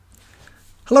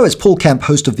Hello, it's Paul Kemp,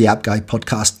 host of the App Guy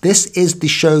podcast. This is the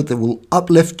show that will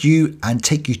uplift you and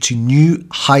take you to new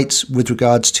heights with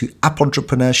regards to app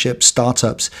entrepreneurship,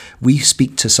 startups. We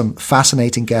speak to some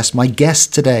fascinating guests. My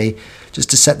guest today, just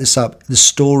to set this up, the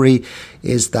story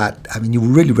is that, you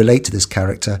really relate to this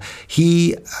character.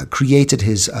 He created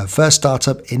his first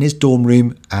startup in his dorm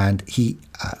room, and he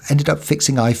ended up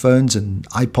fixing iPhones and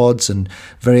iPods and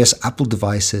various Apple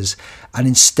devices. And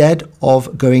instead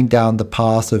of going down the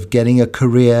path of getting a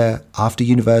career after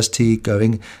university,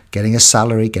 getting a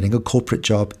salary, getting a corporate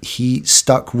job, he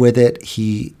stuck with it.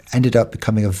 He ended up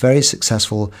becoming a very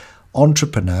successful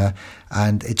entrepreneur.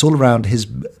 And it's all around his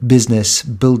business,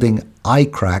 building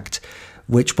iCracked,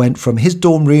 which went from his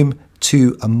dorm room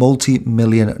to a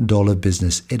multi-million-dollar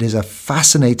business. It is a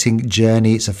fascinating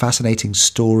journey. It's a fascinating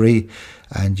story,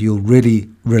 and you'll really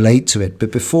relate to it.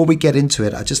 But before we get into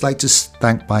it, I'd just like to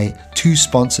thank my two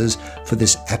sponsors for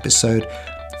this episode.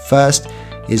 First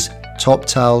is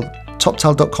TopTal,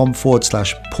 toptal.com/Paul,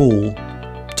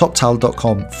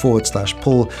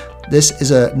 toptal.com/Paul. This is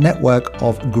a network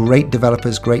of great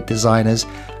developers, great designers.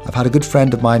 I've had a good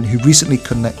friend of mine who recently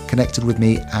connected with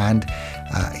me, and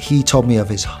he told me of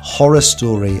his horror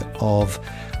story of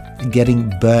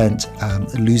getting burnt,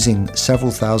 losing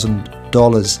several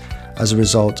 $1,000s as a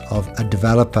result of a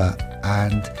developer.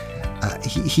 And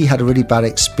he had a really bad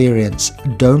experience.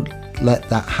 Don't let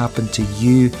that happen to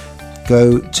you.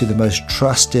 Go to the most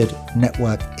trusted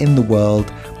network in the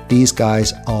world. These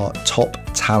guys are top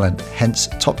talent, hence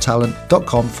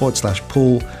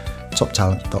toptalent.com/Paul,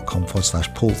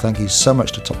 toptalent.com/Paul. Thank you so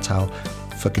much to TopTal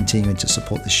for continuing to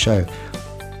support this show.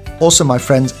 Also, my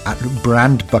friends at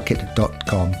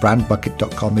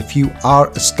brandbucket.com. If you are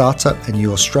a startup and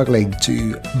you're struggling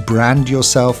to brand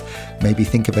yourself, maybe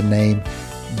think of a name,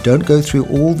 don't go through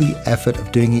all the effort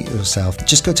of doing it yourself.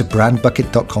 Just go to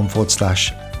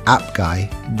brandbucket.com/AppGuy,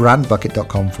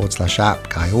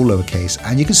 brandbucket.com/AppGuy, all lowercase,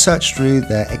 and you can search through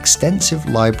their extensive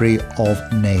library of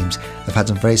names. They've had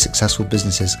some very successful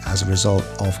businesses as a result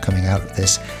of coming out of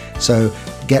this. So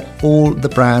get all the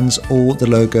brands, all the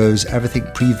logos, everything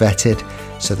pre-vetted,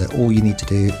 so that all you need to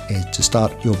do is to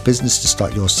start your business, to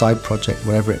start your side project,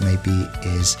 whatever it may be,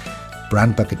 is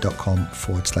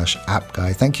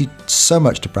brandbucket.com/AppGuy. Thank you so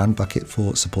much to Brandbucket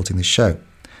for supporting this show.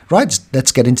 Right,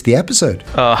 let's get into the episode.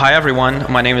 Hi, everyone.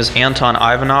 My name is Anton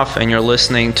Ivanov, and you're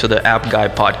listening to the App Guy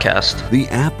podcast. The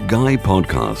App Guy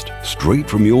podcast, straight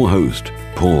from your host,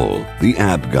 Paul, the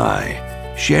App Guy,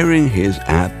 sharing his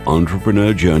app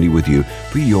entrepreneur journey with you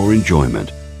for your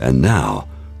enjoyment. And now,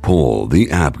 Paul,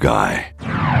 the App Guy.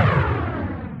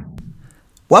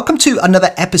 Welcome to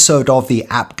another episode of the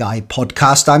App Guy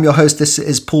podcast. I'm your host. This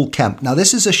is Paul Kemp. Now,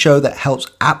 this is a show that helps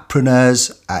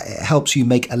appreneurs. It helps you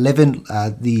make a living.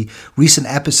 The recent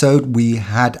episode, we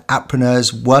had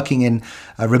appreneurs working in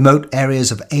remote areas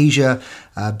of Asia,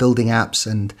 building apps,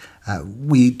 and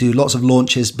we do lots of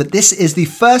launches. But this is the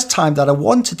first time that I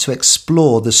wanted to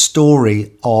explore the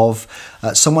story of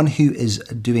someone who is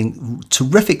doing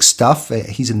terrific stuff.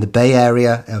 He's in the Bay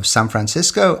Area of San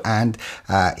Francisco, and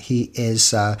he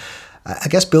is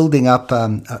building up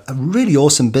a really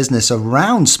awesome business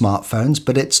around smartphones,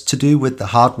 but it's to do with the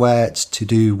hardware. It's to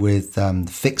do with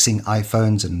fixing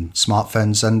iPhones and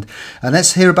smartphones. And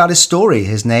let's hear about his story.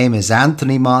 His name is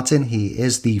Anthony Martin. He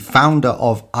is the founder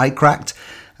of iCracked,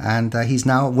 and he's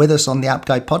now with us on the App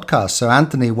Guy podcast. So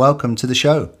Anthony, welcome to the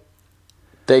show.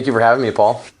 Thank you for having me,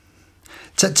 Paul.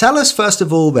 Tell us, first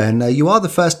of all, then, you are the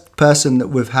first person that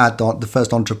we've had, the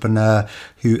first entrepreneur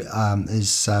who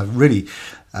is really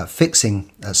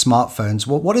fixing smartphones.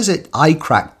 What is it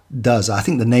iCracked does? I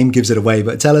think the name gives it away,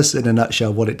 but tell us in a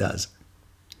nutshell what it does.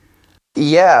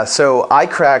 Yeah, so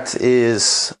iCracked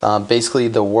is basically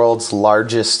the world's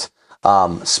largest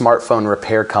smartphone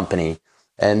repair company.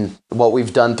 And what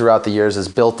we've done throughout the years is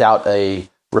built out a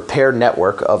repair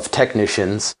network of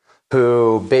technicians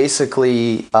who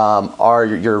basically are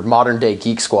your modern day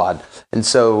Geek Squad. And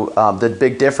so the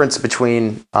big difference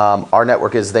between our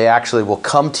network is they actually will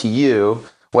come to you,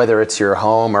 whether it's your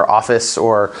home or office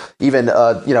or even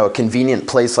a convenient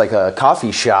place like a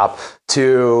coffee shop,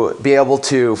 to be able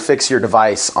to fix your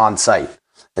device on site.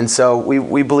 And so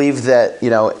we believe that,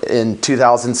 in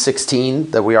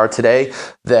 2016 that we are today,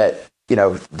 that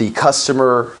the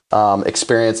customer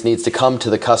experience needs to come to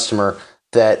the customer,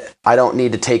 that I don't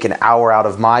need to take an hour out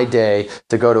of my day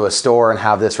to go to a store and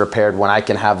have this repaired when I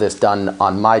can have this done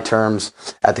on my terms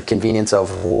at the convenience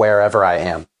of wherever I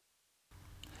am.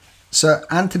 So,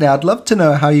 Anthony, I'd love to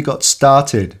know how you got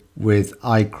started with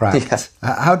iCracked.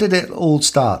 Yeah. How did it all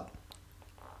start?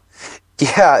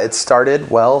 Yeah, it started,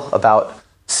 about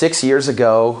 6 years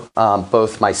ago.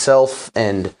 Both myself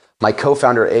and my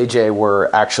co-founder AJ were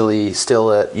actually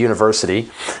still at university,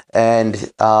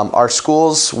 and our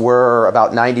schools were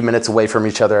about 90 minutes away from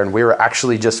each other, and we were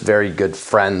actually just very good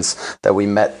friends that we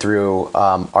met through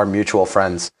our mutual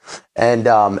friends. And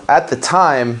at the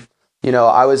time,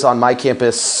 I was on my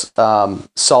campus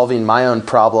solving my own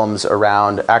problems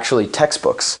around actually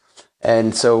textbooks.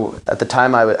 And so at the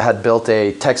time I had built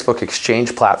a textbook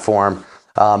exchange platform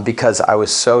because I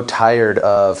was so tired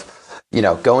of,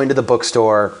 going to the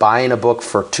bookstore, buying a book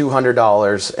for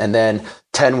 $200, and then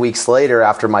 10 weeks later,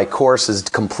 after my course is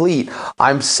complete,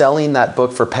 I'm selling that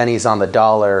book for pennies on the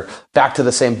dollar back to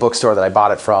the same bookstore that I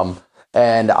bought it from.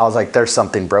 And I was like, there's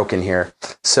something broken here.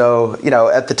 So,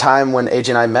 at the time when AJ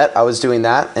and I met, I was doing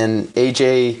that. And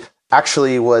AJ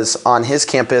actually was on his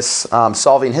campus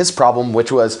solving his problem, which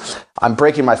was, I'm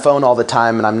breaking my phone all the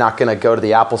time and I'm not going to go to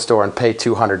the Apple store and pay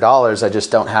 $200. I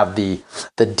just don't have the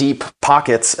deep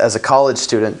pockets as a college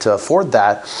student to afford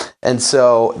that. And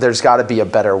so there's got to be a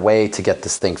better way to get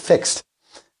this thing fixed.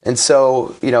 And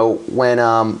so, when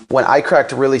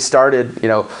iCracked really started,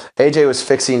 AJ was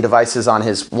fixing devices on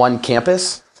his one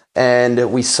campus,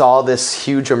 and we saw this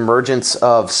huge emergence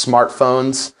of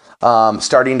smartphones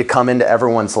starting to come into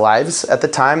everyone's lives at the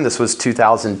time. This was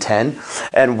 2010,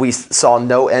 and we saw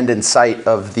no end in sight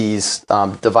of these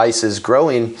devices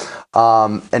growing.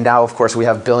 And now, of course, we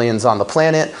have billions on the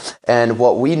planet, and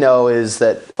what we know is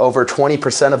that over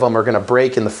 20% of them are going to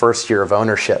break in the first year of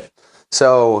ownership.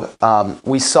 So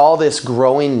we saw this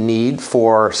growing need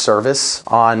for service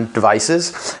on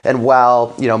devices. And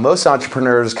while, most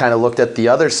entrepreneurs kind of looked at the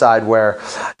other side where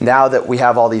now that we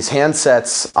have all these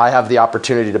handsets, I have the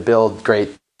opportunity to build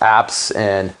great apps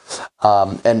and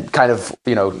kind of,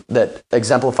 that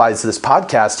exemplifies this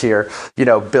podcast here,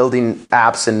 building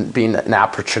apps and being an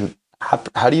appreneur.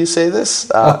 How do you say this?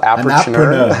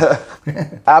 Appreneur.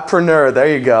 Appreneur,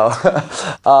 there you go.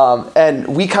 And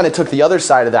we kind of took the other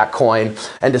side of that coin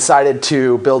and decided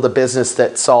to build a business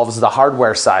that solves the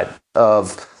hardware side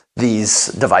of these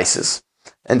devices.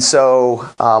 And so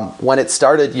when it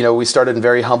started, we started in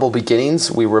very humble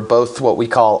beginnings. We were both what we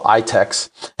call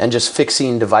iTechs and just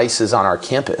fixing devices on our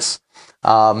campus.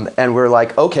 And we're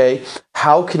like, okay,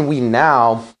 how can we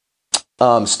now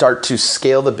start to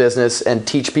scale the business and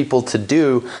teach people to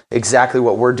do exactly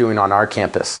what we're doing on our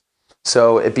campus?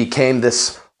 So it became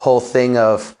this whole thing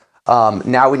of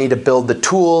now we need to build the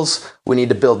tools, we need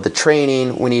to build the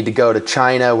training, we need to go to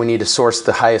China, we need to source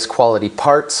the highest quality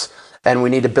parts, and we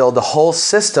need to build a whole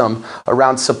system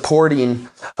around supporting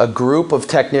a group of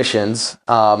technicians.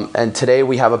 And today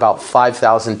we have about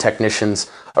 5,000 technicians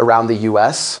around the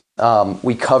US.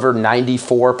 We cover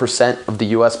 94% of the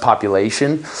US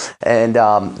population. And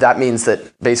that means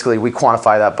that basically we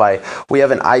quantify that by, we have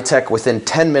an iTech within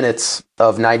 10 minutes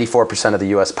of 94% of the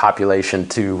US population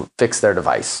to fix their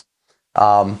device.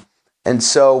 And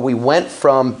so we went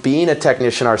from being a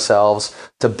technician ourselves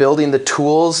to building the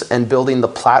tools and building the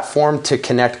platform to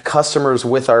connect customers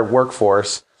with our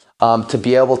workforce to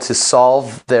be able to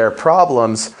solve their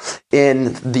problems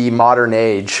in the modern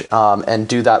age and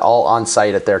do that all on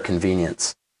site at their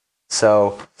convenience.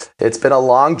 So it's been a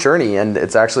long journey, and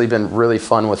it's actually been really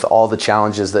fun with all the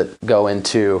challenges that go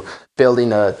into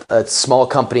building a small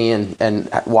company and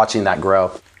watching that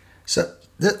grow. So,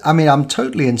 I'm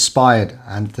totally inspired,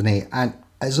 Anthony. And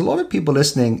there's a lot of people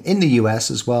listening in the US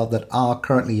as well that are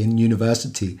currently in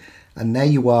university. And there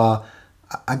you are,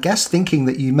 I guess, thinking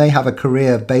that you may have a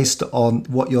career based on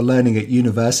what you're learning at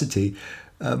university,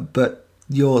 but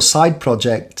your side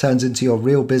project turns into your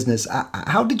real business.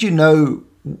 How did you know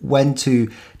when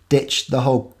to ditch the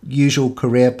whole usual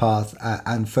career path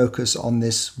and focus on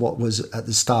this, what was at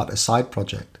the start a side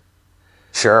project?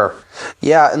 Sure.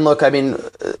 Yeah. And look, I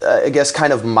guess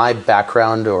kind of my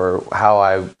background or how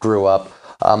I grew up.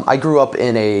 I grew up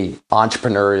in a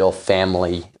entrepreneurial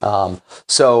family.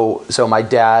 So my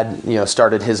dad,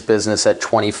 started his business at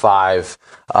 25.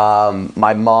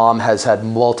 My mom has had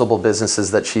multiple businesses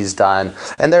that she's done,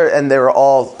 and they were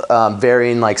all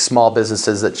varying, like small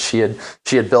businesses that she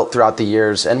had built throughout the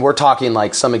years. And we're talking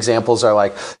like some examples are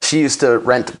like she used to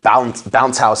rent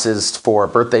bounce houses for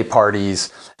birthday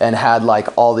parties and had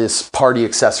like all these party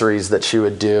accessories that she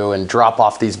would do and drop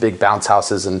off these big bounce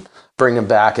houses and bring them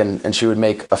back, and she would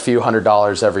make a few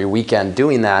 $100s every weekend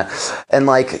doing that. And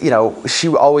she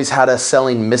always had us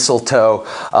selling mistletoe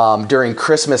during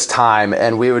Christmas time,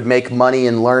 and we would make money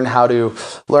and learn how to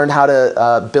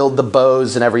build the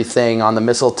bows and everything on the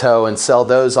mistletoe and sell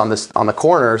those on the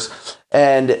corners.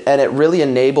 And it really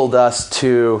enabled us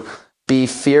to be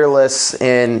fearless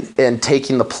in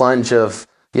taking the plunge of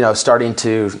starting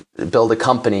to build a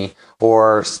company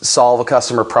or solve a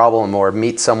customer problem or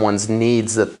meet someone's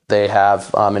needs that they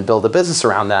have, and build a business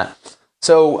around that.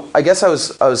 So I guess I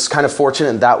was kind of fortunate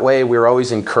in that way. We were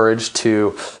always encouraged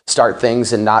to start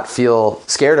things and not feel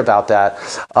scared about that.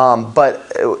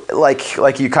 But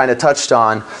like you kind of touched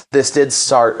on, this did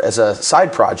start as a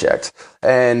side project.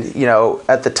 And,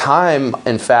 at the time,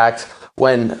 in fact,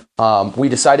 when we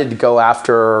decided to go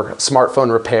after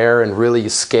smartphone repair and really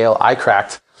scale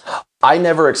iCracked, I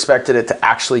never expected it to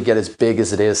actually get as big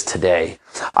as it is today.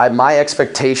 My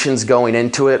expectations going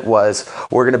into it was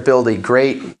we're going to build a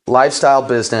great lifestyle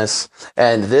business,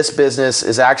 and this business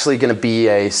is actually going to be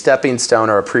a stepping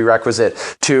stone or a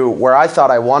prerequisite to where I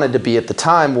thought I wanted to be at the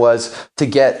time, was to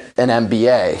get an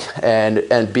MBA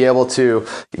and be able to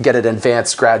get an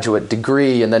advanced graduate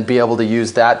degree and then be able to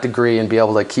use that degree and be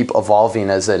able to keep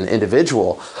evolving as an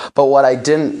individual. But what I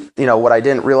didn't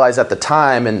realize at the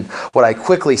time, and what I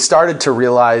quickly started to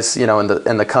realize, in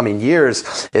the coming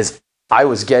years, is I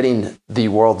was getting the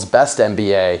world's best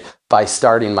MBA by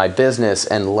starting my business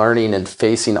and learning and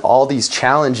facing all these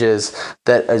challenges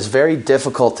that is very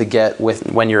difficult to get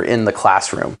when you're in the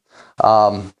classroom.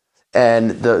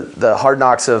 And the hard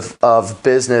knocks of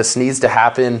business needs to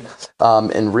happen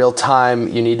in real time.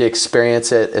 You need to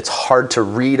experience it. It's hard to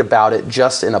read about it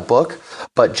just in a book,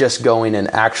 but just going and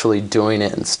actually doing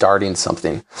it and starting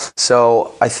something.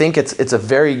 So I think it's a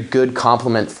very good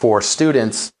complement for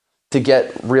students to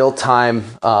get real-time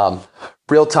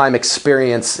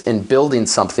experience in building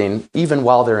something, even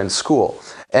while they're in school.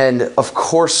 And of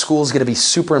course, school is going to be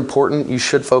super important. You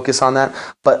should focus on that,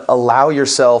 but allow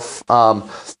yourself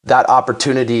that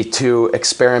opportunity to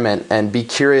experiment and be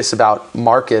curious about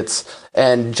markets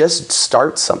and just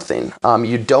start something.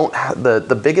 You don't have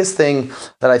the biggest thing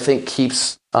that I think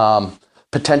keeps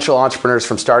potential entrepreneurs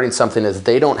from starting something is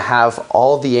they don't have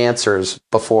all the answers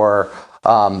before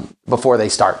they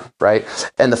start, right?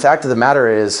 And the fact of the matter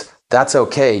is, that's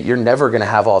okay. You're never going to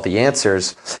have all the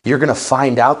answers. You're going to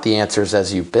find out the answers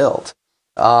as you build.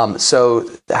 So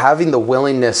having the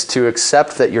willingness to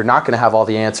accept that you're not going to have all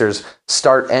the answers,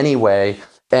 start anyway,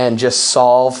 and just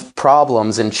solve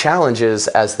problems and challenges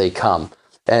as they come.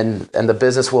 And the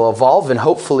business will evolve, and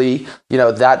hopefully,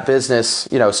 that business,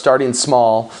 starting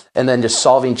small and then just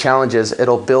solving challenges,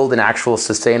 it'll build an actual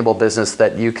sustainable business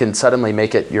that you can suddenly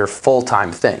make it your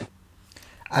full-time thing.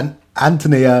 And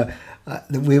Anthony,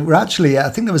 we were actually, I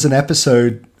think there was an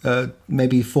episode,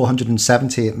 maybe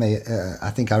 470, I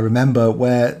think I remember,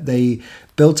 where they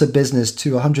built a business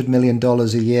to $100 million a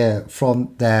year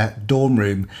from their dorm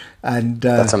room. And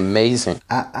that's amazing.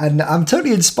 And I'm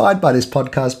totally inspired by this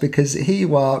podcast, because here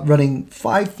you are running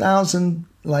 5,000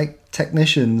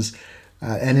 technicians,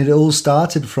 and it all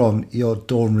started from your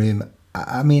dorm room.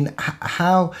 I mean,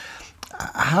 how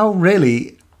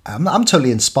really... I'm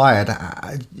totally inspired.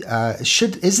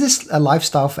 Is this a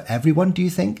lifestyle for everyone, do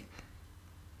you think?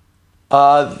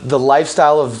 The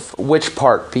lifestyle of which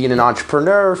part? Being an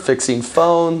entrepreneur, fixing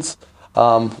phones?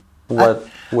 What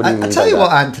do you mean? I tell you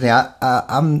what, Anthony,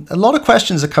 a lot of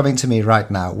questions are coming to me right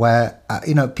now where,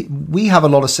 we have a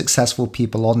lot of successful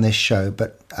people on this show,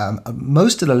 but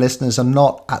most of the listeners are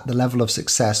not at the level of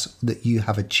success that you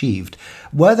have achieved.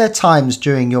 Were there times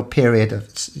during your period of,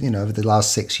 over the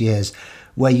last 6 years,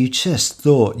 where you just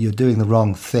thought you're doing the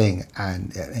wrong thing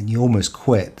and you almost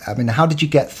quit? I mean, how did you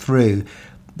get through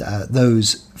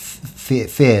those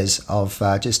fears of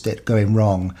just it going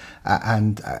wrong?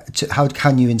 And how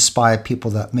can you inspire people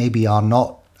that maybe are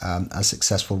not as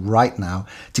successful right now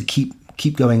to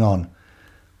keep going on?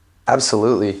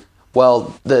 Absolutely.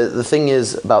 Well, the thing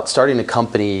is about starting a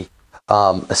company,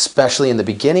 especially in the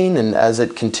beginning and as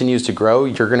it continues to grow,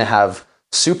 you're going to have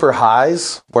super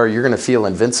highs where you're going to feel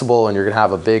invincible and you're going to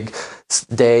have a big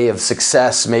day of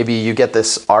success. Maybe you get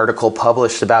this article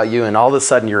published about you and all of a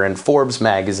sudden you're in Forbes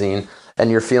magazine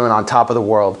and you're feeling on top of the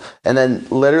world. And then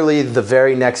literally the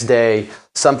very next day,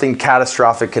 something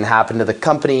catastrophic can happen to the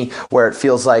company where it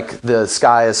feels like the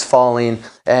sky is falling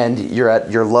and you're at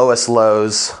your lowest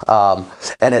lows.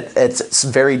 And it's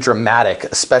very dramatic,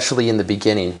 especially in the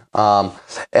beginning.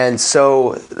 And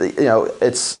so,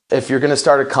 if you're going to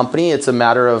start a company, it's a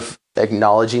matter of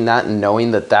acknowledging that and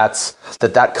knowing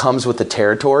that comes with the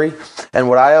territory. And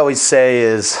what I always say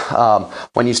is,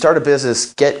 when you start a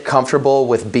business, get comfortable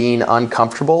with being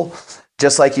uncomfortable.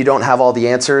 Just like you don't have all the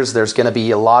answers, there's going to be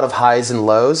a lot of highs and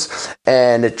lows,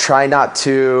 and try not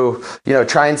to,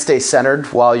 try and stay centered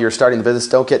while you're starting the business.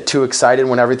 Don't get too excited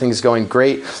when everything's going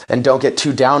great, and don't get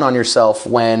too down on yourself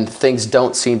when things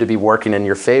don't seem to be working in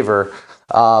your favor.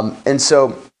 And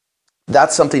so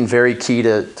that's something very key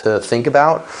to think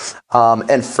about.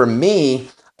 And for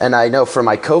me, And I know for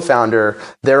my co-founder,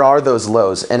 there are those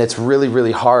lows, and it's really,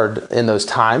 really hard in those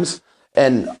times.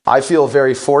 And I feel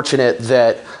very fortunate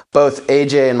that both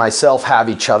AJ and myself have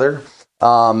each other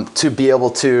to be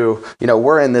able to,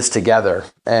 we're in this together.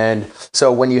 And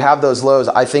so when you have those lows,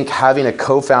 I think having a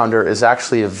co-founder is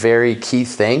actually a very key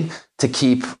thing to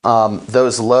keep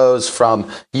those lows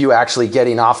from you actually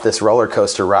getting off this roller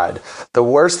coaster ride. The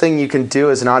worst thing you can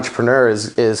do as an entrepreneur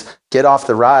is get off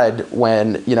the ride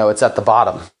when, it's at the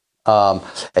bottom. And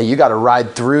you got to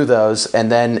ride through those,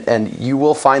 and you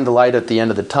will find the light at the end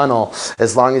of the tunnel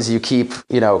as long as you keep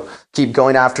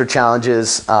going after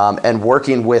challenges and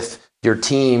working with your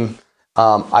team.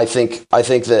 I think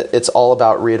that it's all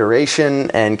about reiteration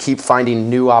and keep finding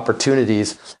new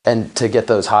opportunities and to get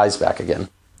those highs back again.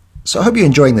 So I hope you're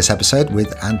enjoying this episode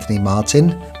with Anthony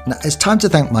Martin. Now it's time to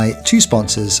thank my two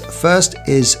sponsors. First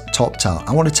is TopTal.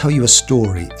 I want to tell you a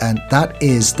story, and that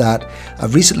is that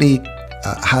I've recently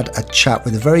had a chat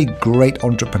with a very great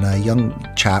entrepreneur, young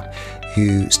chap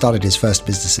who started his first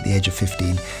business at the age of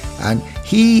 15, and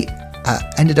he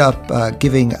ended up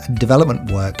giving development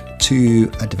work to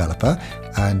a developer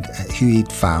and who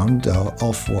he'd found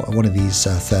off one of these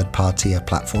third-party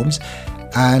platforms.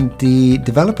 And the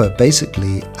developer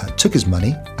basically took his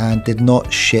money and did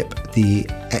not ship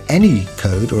any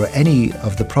code or any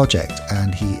of the project,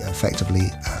 and he effectively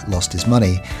lost his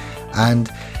money. And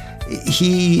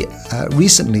he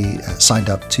recently signed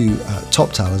up to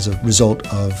TopTal as a result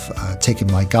of taking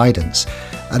my guidance.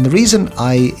 And the reason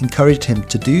I encouraged him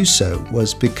to do so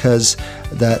was because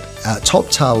that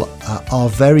TopTal are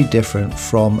very different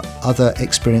from other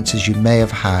experiences you may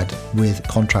have had with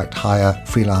contract hire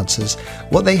freelancers.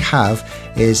 What they have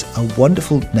is a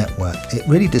wonderful network. It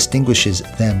really distinguishes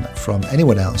them from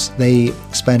anyone else. They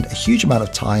spend a huge amount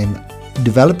of time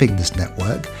developing this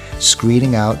network,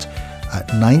 screening out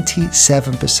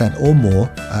 97% or more,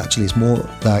 actually it's more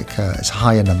like it's a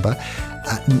higher number,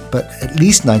 but at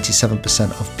least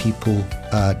 97% of people,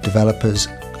 developers,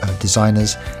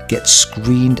 designers get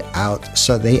screened out,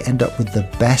 so they end up with the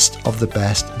best of the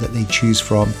best that they choose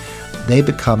from. They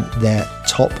become their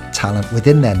top talent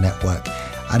within their network.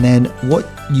 And then what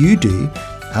you do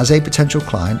as a potential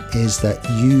client is that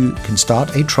you can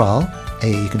start a trial,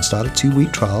 you can start a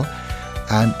 2-week trial,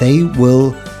 and they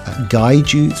will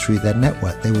guide you through their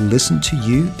network. They will listen to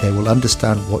you. They will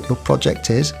understand what your project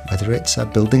is, whether it's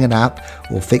building an app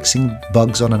or fixing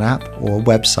bugs on an app or a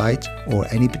website or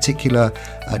any particular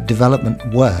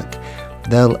development work.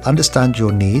 They'll understand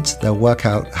your needs. They'll work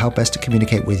out how best to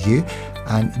communicate with you.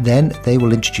 And then they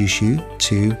will introduce you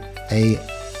to a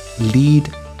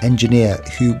lead engineer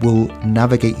who will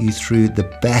navigate you through the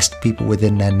best people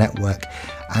within their network.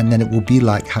 And then it will be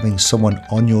like having someone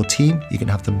on your team. You can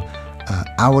have them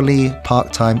hourly,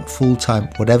 part-time, full-time,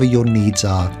 whatever your needs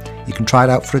are. You can try it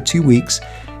out for 2 weeks.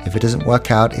 If it doesn't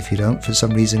work out, if you don't for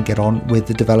some reason get on with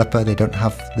the developer, they don't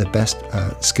have the best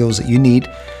skills that you need,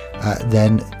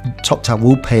 then TopTal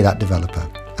will pay that developer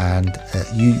and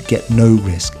you get no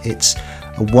risk. It's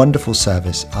a wonderful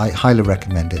service. I highly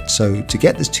recommend it. So to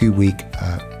get this 2-week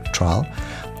trial,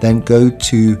 then go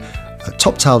to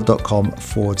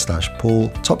toptal.com/Paul,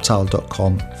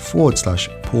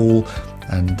 toptal.com/Paul.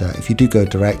 And if you do go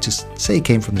direct, just say you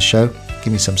came from the show,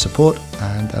 give me some support,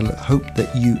 and I hope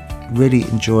that you really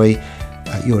enjoy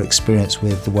your experience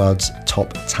with the world's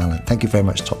top talent. Thank you very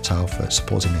much, TopTal, for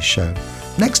supporting this show.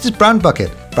 Next is Brand Bucket.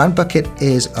 Brand Bucket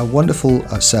is a wonderful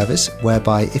service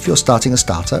whereby if you're starting a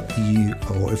startup,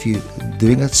 or if you're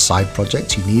doing a side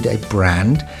project, you need a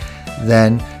brand,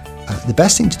 then the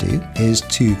best thing to do is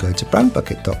to go to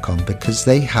brandbucket.com, because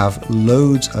they have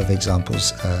loads of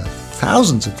examples,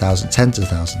 thousands and thousands, tens of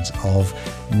thousands of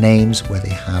names where they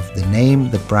have the name,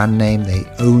 the brand name, they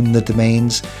own the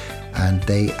domains, and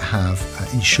they have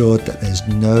ensured that there's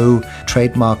no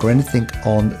trademark or anything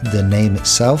on the name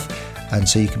itself. And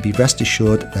so you can be rest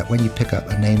assured that when you pick up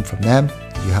a name from them,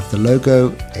 you have the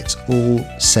logo, it's all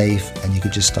safe, and you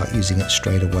could just start using it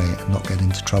straight away and not get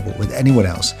into trouble with anyone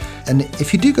else. And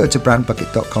if you do go to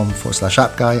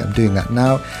brandbucket.com/appguy, I'm doing that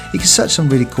now, you can search some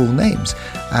really cool names.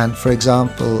 And for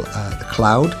example, the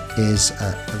Cloud is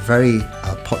a very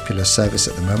popular service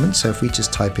at the moment. So if we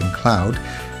just type in Cloud,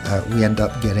 we end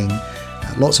up getting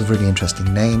lots of really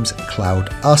interesting names: Cloud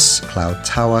Us, Cloud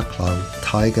Tower, Cloud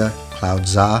Tiger, Cloud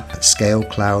Czar, Scale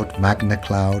Cloud, Magna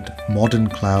Cloud, Modern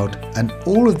Cloud, and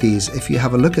all of these, if you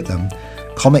have a look at them,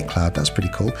 Comic Cloud, that's pretty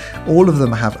cool. All of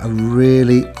them have a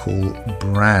really cool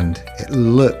brand. It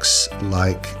looks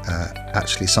like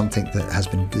actually something that has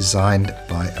been designed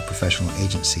by a professional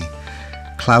agency.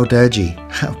 Cloudergy,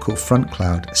 cool, Front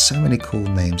Cloud, so many cool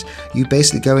names. You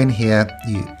basically go in here,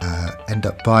 you end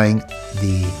up buying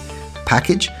the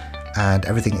package, and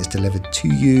everything is delivered to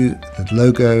you. The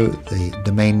logo, the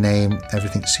domain name,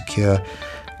 everything's secure,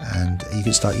 and you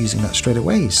can start using that straight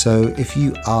away. So if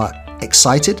you are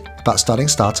excited about starting a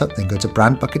startup, then go to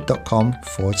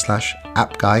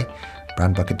brandbucket.com/appguy,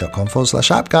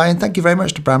 brandbucket.com/appguy, and thank you very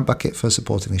much to Brandbucket for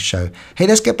supporting this show. Hey,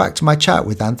 let's get back to my chat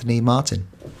with Anthony Martin.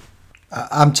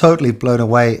 I'm totally blown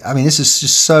away. I mean, this is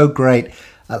just so great.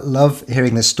 I love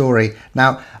hearing this story.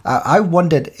 Now, I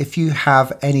wondered if you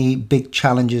have any big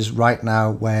challenges right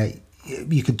now where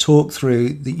you can talk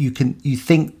through that you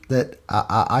think that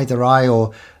either I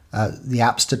or the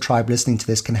Appster tribe listening to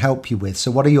this can help you with.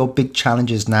 So what are your big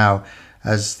challenges now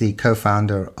as the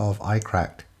co-founder of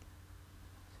iCracked?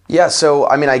 Yeah, so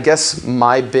I mean, I guess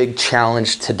my big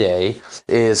challenge today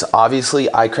is obviously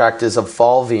iCracked is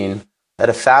evolving at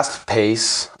a fast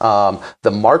pace.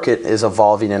 The market is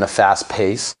evolving in a fast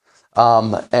pace.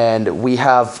 And we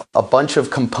have a bunch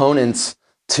of components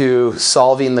to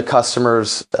solving the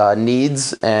customer's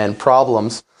needs and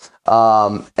problems,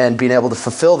 and being able to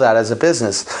fulfill that as a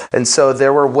business. And so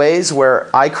there were ways where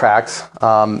iCracked,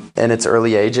 in its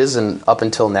early ages and up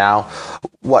until now,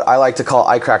 what I like to call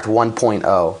iCracked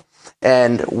 1.0.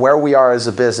 And where we are as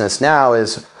a business now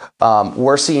is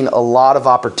we're seeing a lot of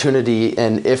opportunity,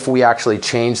 and if we actually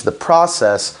change the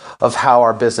process of how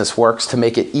our business works to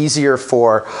make it easier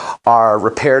for our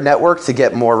repair network to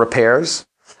get more repairs,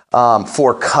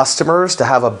 for customers to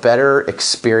have a better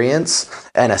experience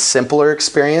and a simpler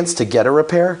experience to get a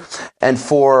repair, and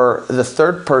for the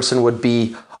third person would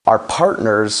be our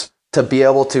partners to be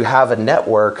able to have a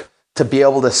network to be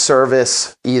able to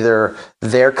service either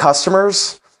their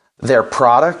customers, their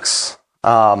products,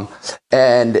 and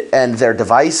their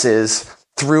devices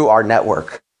through our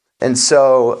network. And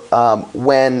so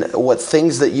what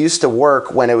things that used to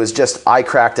work when it was just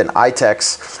iCracked and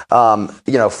iTex,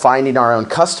 finding our own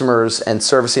customers and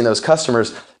servicing those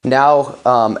customers, now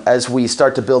as we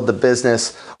start to build the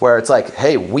business where it's like,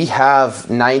 hey, we have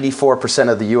 94%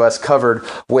 of the US covered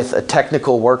with a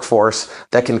technical workforce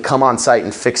that can come on site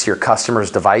and fix your customers'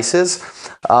 devices.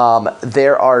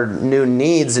 There are new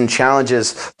needs and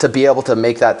challenges to be able to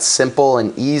make that simple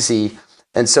and easy.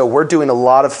 And so we're doing a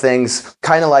lot of things,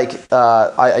 kind of like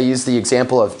I use the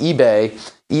example of eBay.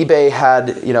 eBay had,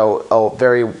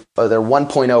 their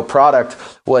 1.0 product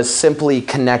was simply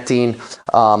connecting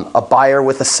a buyer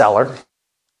with a seller,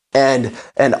 and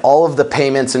all of the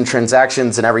payments and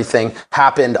transactions and everything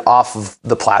happened off of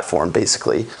the platform,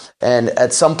 basically. And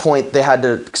at some point, they had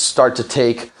to start to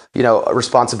take a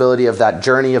responsibility of that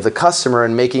journey of the customer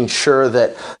and making sure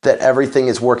that everything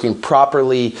is working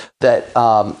properly, that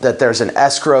there's an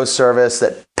escrow service,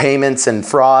 that payments and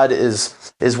fraud is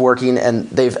working, and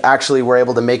they've actually were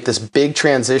able to make this big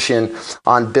transition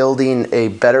on building a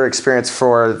better experience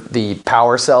for the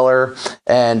power seller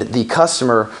and the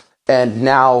customer. And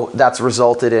now that's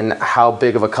resulted in how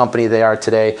big of a company they are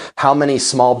today. How many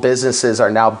small businesses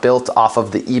are now built off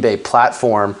of the eBay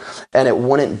platform? And it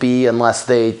wouldn't be unless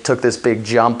they took this big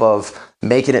jump of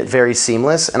making it very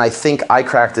seamless. And I think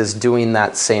iCracked is doing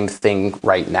that same thing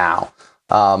right now.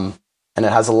 And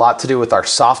it has a lot to do with our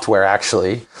software,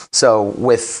 actually. So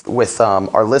with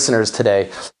our listeners today,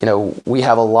 we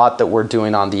have a lot that we're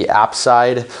doing on the app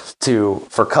side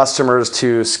for customers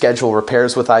to schedule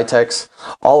repairs with iTex.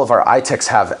 All of our iTex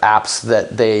have apps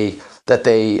that they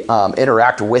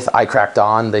interact with iCracked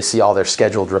on. They see all their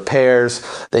scheduled repairs.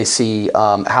 They see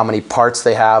how many parts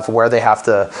they have, where they have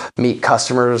to meet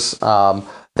customers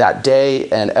that day,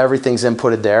 and everything's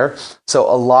inputted there. So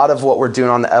a lot of what we're doing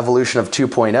on the evolution of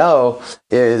 2.0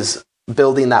 is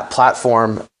building that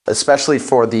platform, especially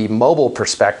for the mobile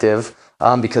perspective,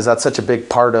 because that's such a big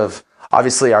part of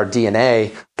obviously our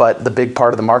DNA, but the big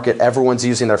part of the market, everyone's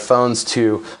using their phones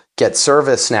to get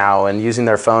service now and using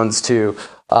their phones to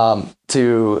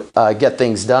get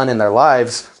things done in their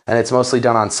lives, and it's mostly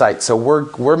done on site. So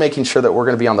we're making sure that we're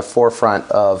going to be on the forefront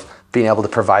of being able to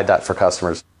provide that for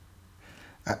customers.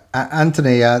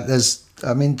 Anthony, there's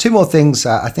two more things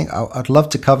I think I'd love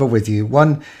to cover with you.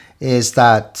 One is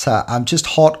that I'm just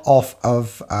hot off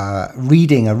of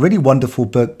reading a really wonderful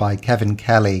book by Kevin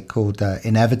Kelly called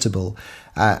Inevitable.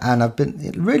 And I've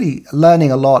been really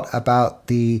learning a lot about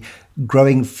the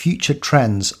growing future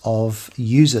trends of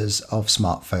users of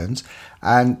smartphones.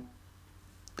 And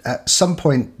at some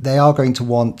point, they are going to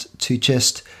want to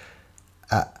just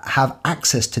have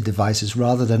access to devices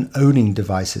rather than owning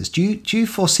devices. Do you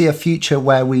foresee a future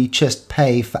where we just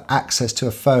pay for access to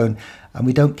a phone and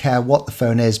we don't care what the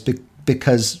phone is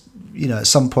because at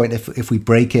some point if we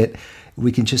break it,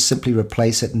 we can just simply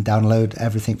replace it and download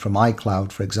everything from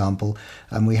iCloud, for example,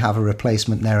 and we have a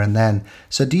replacement there and then.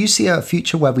 So do you see a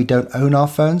future where we don't own our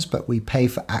phones, but we pay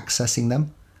for accessing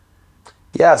them?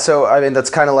 Yeah, so I mean, that's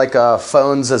kind of like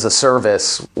phones as a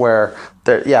service where,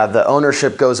 the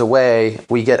ownership goes away,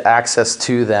 we get access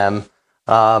to them,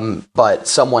 but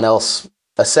someone else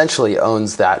essentially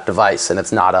owns that device and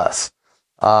it's not us.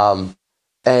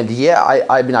 And yeah,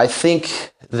 I mean, I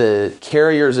think the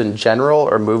carriers in general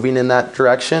are moving in that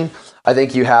direction. I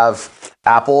think you have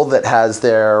Apple that has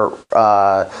their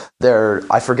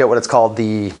I forget what it's called,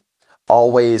 the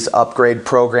Always Upgrade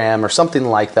program or something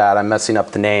like that. I'm messing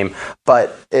up the name,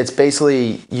 but it's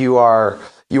basically you are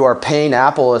paying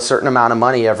Apple a certain amount of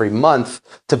money every month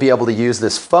to be able to use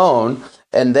this phone,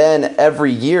 and then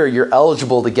every year you're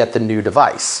eligible to get the new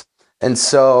device. And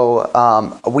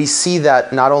so we see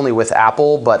that not only with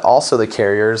Apple, but also the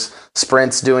carriers.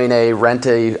 Sprint's doing a rent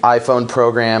a iPhone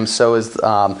program. So is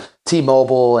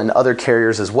T-Mobile and other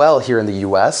carriers as well here in the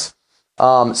US.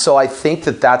 So I think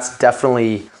that's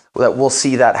definitely, that we'll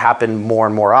see that happen more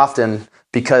and more often,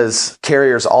 because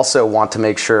carriers also want to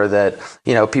make sure that,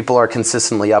 people are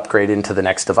consistently upgrading to the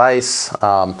next device.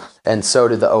 And so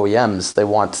do the OEMs. They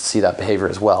want to see that behavior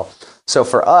as well. So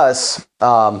for us,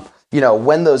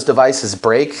 when those devices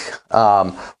break,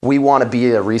 we want to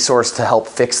be a resource to help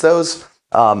fix those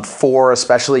for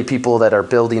especially people that are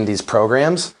building these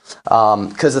programs.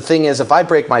 Because the thing is, if I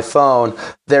break my phone,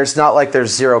 there's not like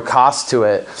there's zero cost to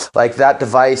it. Like that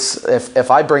device, if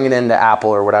I bring it into Apple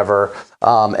or whatever,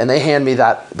 and they hand me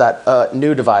that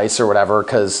new device or whatever,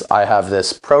 because I have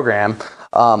this program,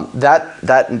 that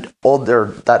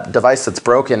device that's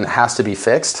broken has to be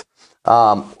fixed.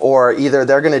 Or either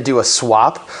they're going to do a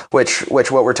swap, which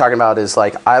what we're talking about is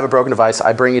like, I have a broken device,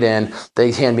 I bring it in,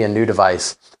 they hand me a new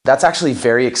device. That's actually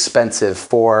very expensive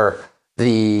for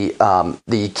the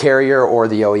carrier or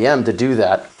the OEM to do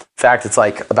that. In fact, it's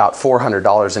like about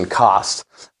 $400 in cost.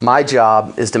 My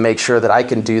job is to make sure that I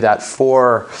can do that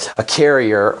for a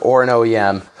carrier or an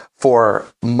OEM for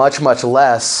much, much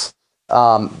less,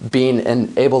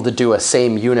 being able to do a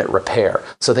same unit repair.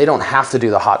 So they don't have to do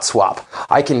the hot swap.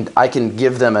 I can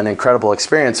give them an incredible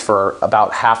experience for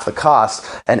about half the cost,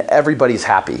 and everybody's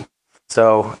happy.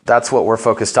 So that's what we're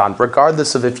focused on.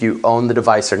 Regardless of if you own the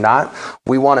device or not,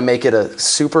 we want to make it a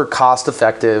super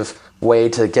cost-effective way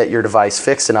to get your device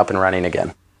fixed and up and running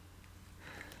again.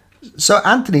 So,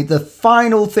 Anthony, the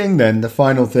final thing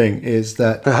is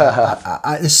that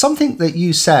it's something that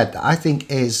you said that I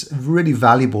think is really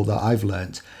valuable that I've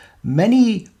learned.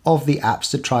 Many of the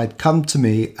apps that tried come to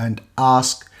me and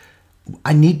ask,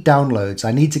 I need downloads,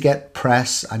 I need to get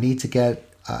press, I need to get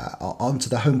onto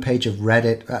the homepage of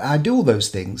Reddit. I do all those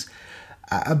things,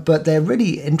 but they're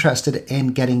really interested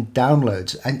in getting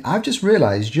downloads. And I've just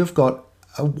realized you've got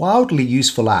a wildly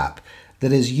useful app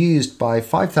that is used by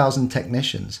 5,000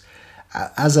 technicians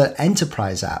as an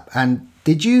enterprise app. And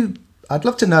I'd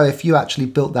love to know if you actually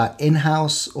built that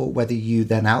in-house or whether you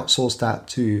then outsourced that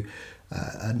to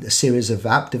a series of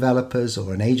app developers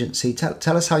or an agency.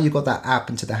 Tell us how you got that app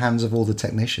into the hands of all the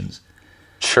technicians.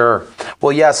 Sure.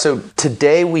 Well, yeah, so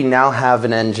today we now have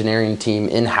an engineering team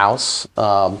in-house.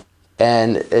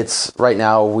 And it's right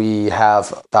now we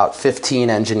have about 15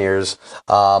 engineers,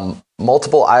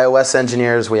 multiple iOS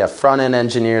engineers, we have front-end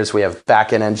engineers, we have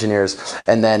back-end engineers,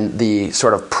 and then the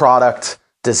sort of product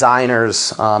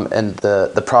designers and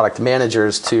the product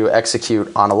managers to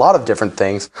execute on a lot of different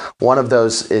things. One of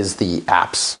those is the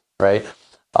apps, right?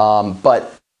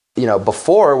 But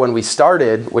before, when we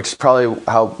started, which is probably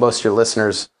how most of your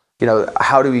listeners,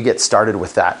 how do we get started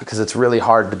with that? Because it's really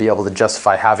hard to be able to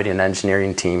justify having an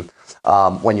engineering team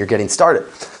when you're getting started.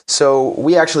 So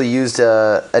we actually used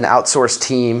an outsourced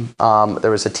team.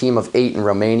 There was a team of 8 in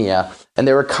Romania, and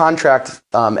they were contract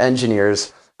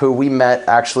engineers who we met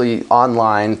actually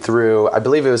online through, I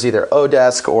believe it was either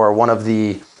Odesk or one of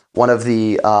the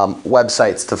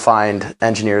websites to find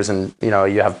engineers, and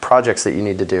you have projects that you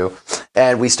need to do.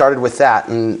 And we started with that,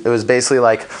 and it was basically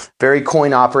like very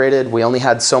coin operated. We only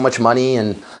had so much money,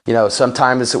 and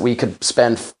sometimes we could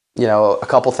spend a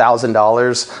couple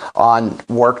 $1,000s on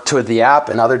work to the app,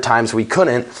 and other times we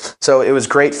couldn't. So it was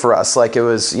great for us. Like it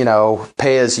was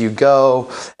pay as you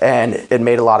go, and it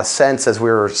made a lot of sense as we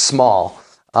were small.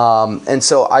 And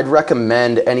so I'd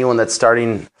recommend anyone that's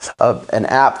starting an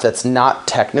app that's not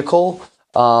technical,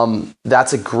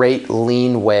 that's a great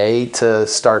lean way to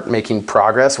start making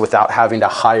progress without having to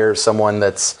hire someone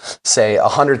that's, say,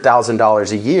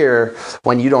 $100,000 a year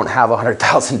when you don't have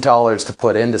 $100,000 to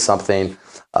put into something.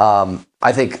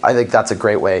 I think that's a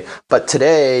great way. But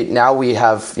today, now we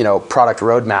have, product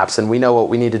roadmaps, and we know what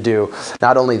we need to do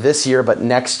not only this year but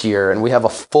next year, and we have a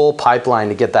full pipeline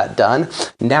to get that done.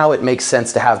 Now it makes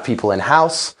sense to have people in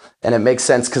house, and it makes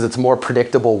sense because it's more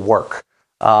predictable work.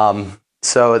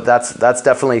 So that's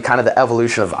definitely kind of the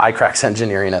evolution of iCrack's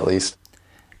engineering, at least.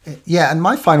 Yeah, and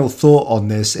my final thought on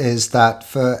this is that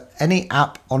for any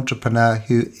app entrepreneur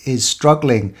who is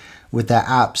struggling with their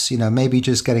apps, maybe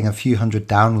just getting a few hundred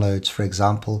downloads, for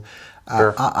example,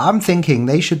 Sure. I'm thinking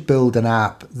they should build an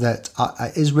app that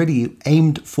is really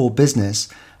aimed for business,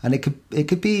 and it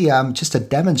could be just a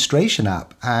demonstration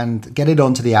app, and get it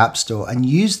onto the App Store and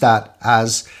use that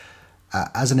as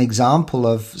an example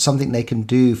of something they can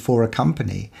do for a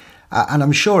company. And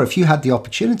I'm sure if you had the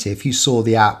opportunity, if you saw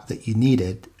the app that you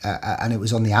needed and it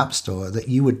was on the App Store, that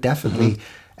you would definitely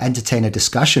entertain a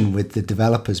discussion with the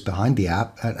developers behind the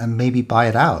app and maybe buy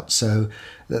it out. So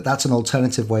that's an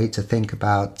alternative way to think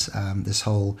about this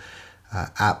whole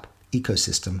app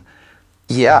ecosystem.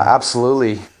 Yeah,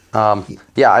 absolutely.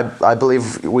 I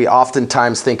believe we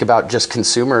oftentimes think about just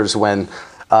consumers when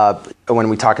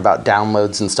we talk about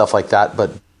downloads and stuff like that,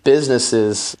 but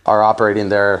businesses are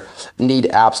need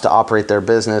apps to operate their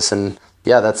business, and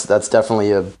that's definitely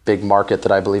a big market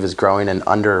that I believe is growing and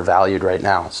undervalued right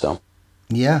now. So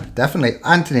yeah, definitely.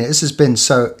 Anthony, this has been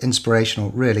so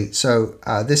inspirational, really. So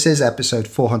this is episode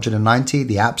 490.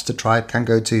 The apps to try can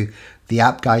go to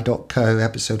theappguy.co,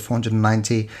 episode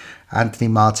 490, Anthony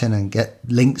Martin, and get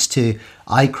links to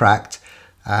iCracked.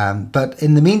 But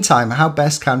in the meantime, how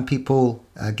best can people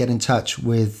get in touch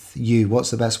with you?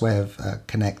 What's the best way of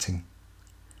connecting?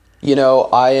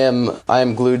 I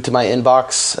am glued to my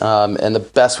inbox, and the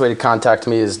best way to contact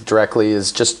me is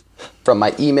just from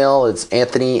my email. It's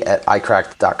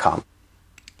anthony@icracked.com.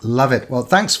 Love it. Well,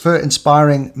 thanks for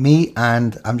inspiring me,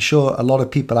 and I'm sure a lot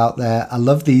of people out there. I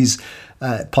love these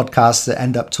podcasts that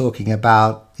end up talking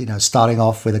about, starting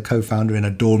off with a co-founder in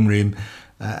a dorm room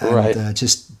and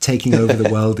just taking over the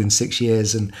world in 6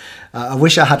 years. And I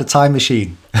wish I had a time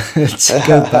machine to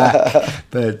go back,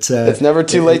 but it's never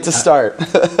too late to start.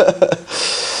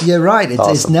 You're right. It's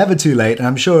Awesome. never too late. And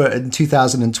I'm sure in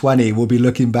 2020, we'll be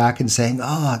looking back and saying,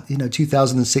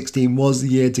 2016 was the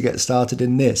year to get started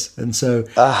in this. And so,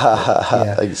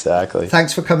 Exactly.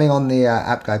 Thanks for coming on the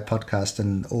App Guy podcast,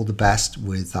 and all the best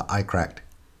with iCracked.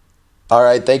 All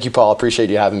right. Thank you, Paul.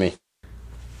 Appreciate you having me.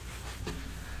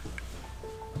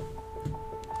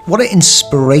 What an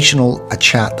inspirational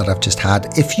chat that I've just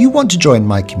had. If you want to join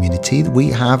my community, we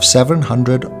have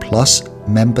 700 plus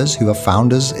members who are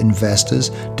founders,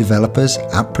 investors, developers,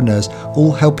 appreneurs,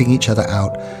 all helping each other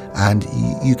out. And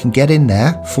you can get in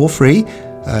there for free,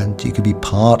 and you can be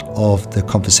part of the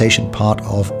conversation, part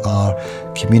of our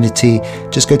community.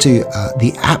 Just go to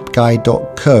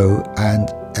theappguy.co, and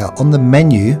on the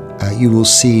menu, you will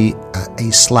see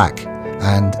a Slack,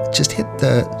 and just hit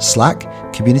the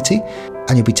Slack community,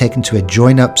 and you'll be taken to a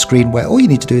join up screen where all you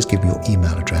need to do is give me your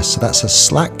email address. So that's a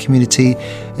Slack community.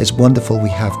 It's wonderful. We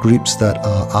have groups that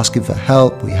are asking for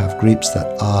help. We have groups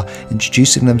that are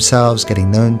introducing themselves,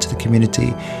 getting known to the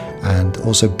community, and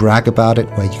also brag about it,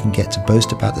 where you can get to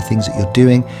boast about the things that you're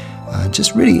doing.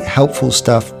 Just really helpful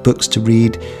stuff, books to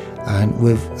read. And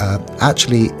we've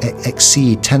actually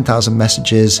exceed 10,000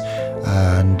 messages,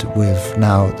 and we've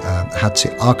now had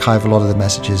to archive a lot of the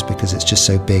messages because it's just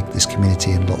so big, this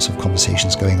community, and lots of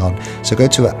conversations going on. So go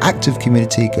to an active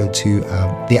community, go to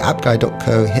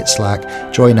theappguy.co, hit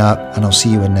Slack, join up, and I'll see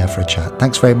you in there for a chat.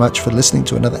 Thanks very much for listening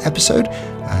to another episode,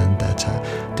 and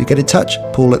do get in touch,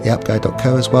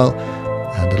 Paul@theappguy.co as well,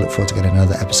 and I look forward to getting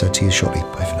another episode to you shortly.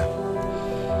 Bye for now.